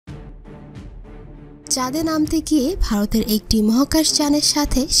চাঁদে নামতে গিয়ে ভারতের একটি মহাকাশযানের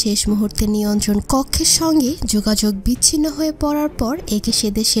সাথে শেষ মুহূর্তে নিয়ন্ত্রণ কক্ষের সঙ্গে যোগাযোগ বিচ্ছিন্ন হয়ে পড়ার পর একে সে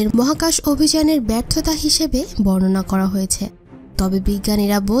দেশের মহাকাশ অভিযানের ব্যর্থতা হিসেবে বর্ণনা করা হয়েছে। তবে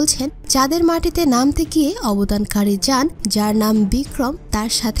বিজ্ঞানীরা বলছেন, চাঁদের মাটিতে নামতে গিয়ে অবদানকারী যান যার নাম বিক্রম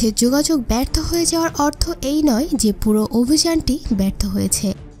তার সাথে যোগাযোগ ব্যর্থ হয়ে যাওয়ার অর্থ এই নয় যে পুরো অভিযানটি ব্যর্থ হয়েছে।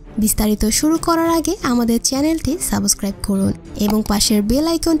 বিস্তারিত শুরু করার আগে আমাদের চ্যানেলটি সাবস্ক্রাইব করুন এবং পাশের বেল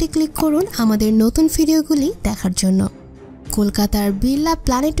আইকনটি ক্লিক করুন আমাদের নতুন ভিডিওগুলি দেখার জন্য। কলকাতার বিড়লা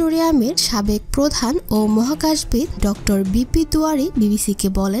প্ল্যানেটোরিয়ামের সাবেক প্রধান ও মহাকাশবিদ ডক্টর বিপি দুয়ারি বিবিসিকে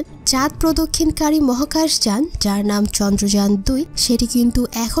বলেন, চাঁদ প্রদক্ষিণকারী মহাকাশযান যার নাম চন্দ্রযান-2 সেটি কিন্তু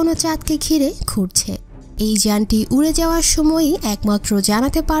এখনও চাঁদকে ঘিরে ঘুরছে। এই যানটি উড়ে যাওয়ার সময়ই একমাত্র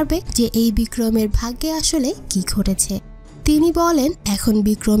জানাতে পারবে যে এই বিক্রমের ভাগ্যে আসলে কি ঘটেছে। তিনি বলেন, এখন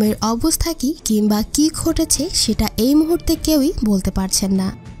বিক্রমের অবস্থা কি কিংবা কি ঘটেছে সেটা এই মুহূর্তে কেউই বলতে পারছেন না,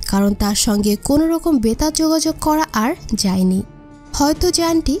 কারণ তার সঙ্গে কোনো রকম বেতার যোগাযোগ করা আর যায়নি। হয়তো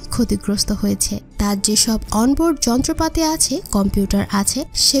যানটি ক্ষতিগ্রস্ত হয়েছে, তার যেসব অনবোর্ড যন্ত্রপাতি আছে, কম্পিউটার আছে,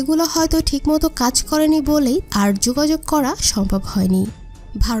 সেগুলো হয়তো ঠিকমতো কাজ করেনি বলেই আর যোগাযোগ করা সম্ভব হয়নি।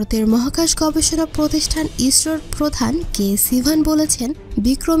 ভারতের মহাকাশ গবেষণা প্রতিষ্ঠান ইসরোর প্রধান কে সিভান বলেছেন,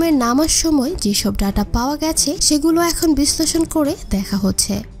 বিক্রমের নামার সময় যেসব ডাটা পাওয়া গেছে সেগুলো এখন বিশ্লেষণ করে দেখা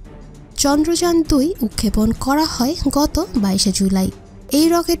হচ্ছে। চন্দ্রযান-2 উৎক্ষেপণ করা হয় গত 22 জুলাই। এই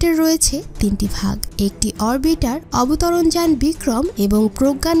রকেটের রয়েছে 3টি ভাগ, একটি অরবিটার, অবতরণযান বিক্রম এবং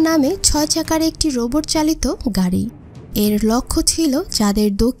প্রজ্ঞান নামে 6 চাকার একটি রোবট চালিত গাড়ি। এর লক্ষ্য ছিল চাঁদের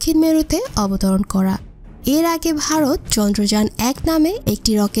দক্ষিণ মেরুতে অবতরণ করা। এর আগে ভারত চন্দ্রযান-1 নামে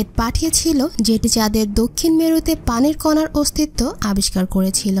একটি রকেট পাঠিয়েছিল, যেটি চাঁদের দক্ষিণ মেরুতে পানির কণার অস্তিত্ব আবিষ্কার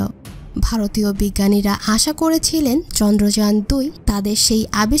করেছিল। ভারতীয় বিজ্ঞানীরা আশা করেছিলেন চন্দ্রযান-2 তাদের সেই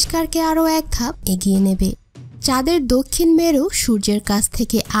আবিষ্কারকে আরও এক ধাপ এগিয়ে নেবে। চাঁদের দক্ষিণ মেরু সূর্যের কাছ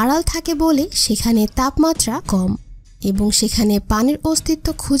থেকে আড়াল থাকে বলে সেখানে তাপমাত্রা কম এবং সেখানে পানির অস্তিত্ব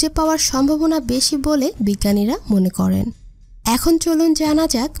খুঁজে পাওয়ার সম্ভাবনা বেশি বলে বিজ্ঞানীরা মনে করেন। এখন চলুন জানা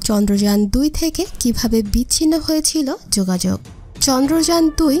যাক চন্দ্রযান-2 থেকে কিভাবে বিচ্ছিন্ন হয়েছিল যোগাযোগ।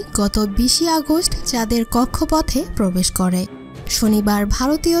 চন্দ্রযান-2 গত 20 আগস্ট চাঁদের কক্ষপথে প্রবেশ করে। শনিবার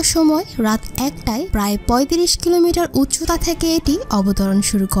ভারতীয় সময় রাত 1টায় প্রায় 35 কিলোমিটার উচ্চতা থেকে এটি অবতরণ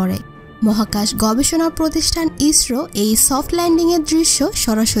শুরু করে। মহাকাশ গবেষণা প্রতিষ্ঠান ইসরো এই সফট ল্যান্ডিংয়ের দৃশ্য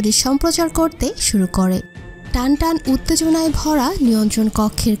সরাসরি সম্প্রচার করতে শুরু করে। টানটান উত্তেজনায় ভরা নিয়ন্ত্রণ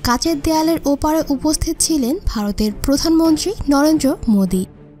কক্ষের কাচের দেয়ালের ওপারে উপস্থিত ছিলেন ভারতের প্রধানমন্ত্রী নরেন্দ্র মোদী।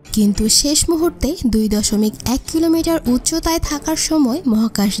 কিন্তু শেষ মুহূর্তে 2.1 কিলোমিটার উচ্চতায় থাকার সময়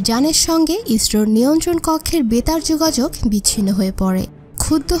মহাকাশ যানের সঙ্গে ইসরোর নিয়ন্ত্রণ কক্ষের বেতার যোগাযোগ বিচ্ছিন্ন হয়ে পড়ে।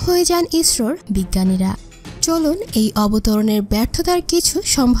 ক্ষুব্ধ হয়ে যান ইসরোর বিজ্ঞানীরা। চলুন এই অবতরণের ব্যর্থতার কিছু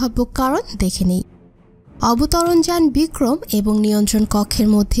সম্ভাব্য কারণ দেখে নেই। অবতরণযান বিক্রম এবং নিয়ন্ত্রণ কক্ষের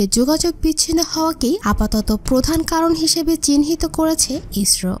মধ্যে যোগাযোগ বিচ্ছিন্ন হওয়াকেই আপাতত প্রধান কারণ হিসেবে চিহ্নিত করেছে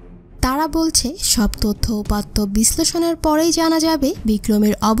ইসরো। তারা বলছে, সব তথ্য উপাত্ত বিশ্লেষণের পরেই জানা যাবে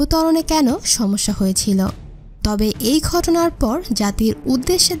বিক্রমের অবতরণে কেন সমস্যা হয়েছিল। তবে এই ঘটনার পর জাতির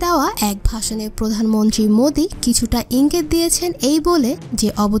উদ্দেশ্যে দেওয়া এক ভাষণে প্রধানমন্ত্রী মোদী কিছুটা ইঙ্গিত দিয়েছেন এই বলে যে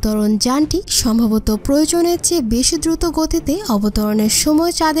অবতরণ যানটি সম্ভবত প্রয়োজনের চেয়ে বেশি দ্রুত গতিতে অবতরণের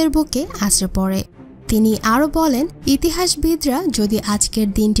সময় চাঁদের বুকে আছড়ে পড়ে। তিনি আরও বলেন, ইতিহাসবিদরা যদি আজকের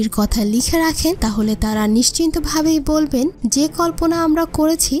দিনটির কথা লিখে রাখেন তাহলে তারা নিশ্চিন্তভাবেই বলবেন যে কল্পনা আমরা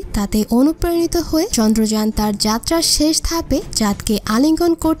করেছি তাতে অনুপ্রাণিত হয়ে চন্দ্রযান তার যাত্রার শেষ ধাপে চাঁদকে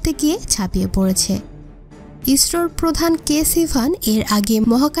আলিঙ্গন করতে গিয়ে ছাপিয়ে পড়েছে। ইসরোর প্রধান কে সিভান এর আগে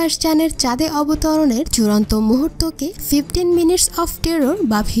মহাকাশযানের চাঁদে অবতরণের চূড়ান্ত মুহূর্তকে 15 মিনিটস অফ টেরর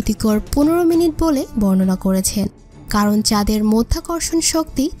বা ভীতিকর 15 মিনিট বলে বর্ণনা করেছেন, কারণ চাঁদের মাধ্যাকর্ষণ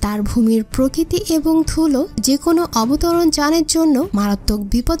শক্তি, তার ভূমির প্রকৃতি এবং ধুলো যে কোনো অবতরণ যানের জন্য মারাত্মক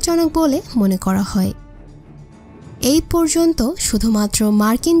বিপজ্জনক বলে মনে করা হয়। এই পর্যন্ত শুধুমাত্র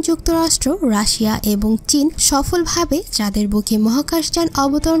মার্কিন যুক্তরাষ্ট্র, রাশিয়া এবং চীন সফলভাবে চাঁদের বুকে মহাকাশযান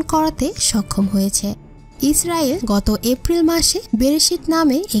অবতরণ করাতে সক্ষম হয়েছে। ইসরায়েল গত এপ্রিল মাসে বেরেশিট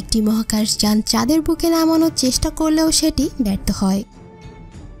নামে একটি মহাকাশযান চাঁদের বুকে নামানোর চেষ্টা করলেও সেটি ব্যর্থ হয়।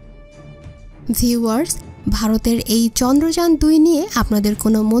 ভিউয়ার্স, ভারতের এই চন্দ্রযান-2 নিয়ে আপনাদের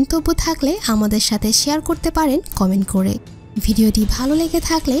কোনো মন্তব্য থাকলে আমাদের সাথে শেয়ার করতে পারেন কমেন্ট করে। ভিডিওটি ভালো লেগে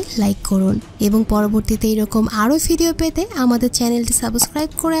থাকলে লাইক করুন এবং পরবর্তীতে এরকম আরও ভিডিও পেতে আমাদের চ্যানেলটি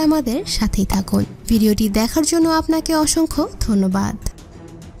সাবস্ক্রাইব করে আমাদের সাথেই থাকুন। ভিডিওটি দেখার জন্য আপনাকে অসংখ্য ধন্যবাদ।